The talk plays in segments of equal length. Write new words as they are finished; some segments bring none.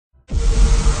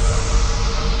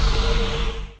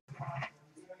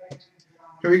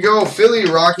Here we go. Philly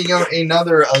rocking out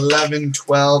another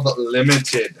 11-12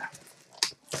 limited.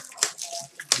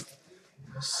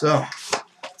 So,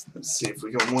 let's see if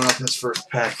we can one up this first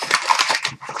pack.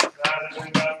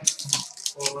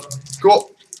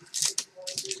 Cool.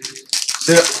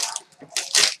 Yeah.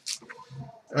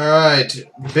 Alright.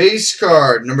 Base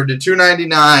card, number to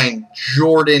 299,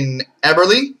 Jordan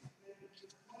Eberle.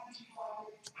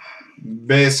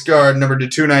 Base card, number to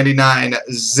 299,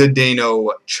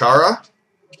 Zdeno Chara.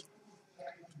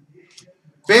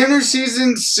 Banner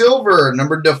Season Silver,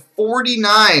 number to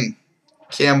 49,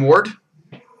 Cam Ward.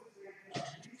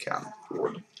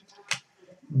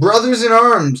 Brothers in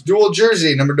Arms, dual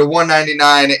jersey, number to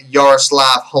 199,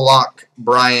 Yaroslav Halak,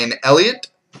 Brian Elliott.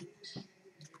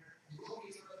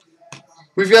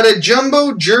 We've got a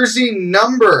jumbo jersey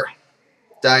number,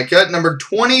 die cut, number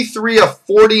 23 of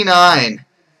 49,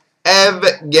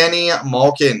 Evgeny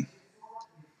Malkin.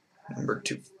 Number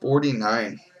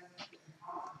 249.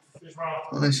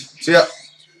 Nice. So yeah,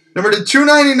 number to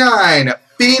 299,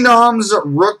 Phenoms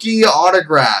rookie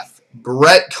autograph,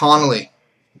 Brett Connolly.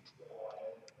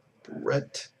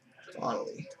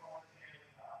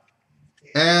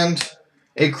 And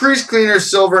a crease cleaner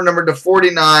silver, number to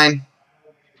 49,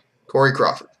 Corey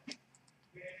Crawford.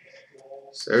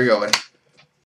 So there we go, buddy.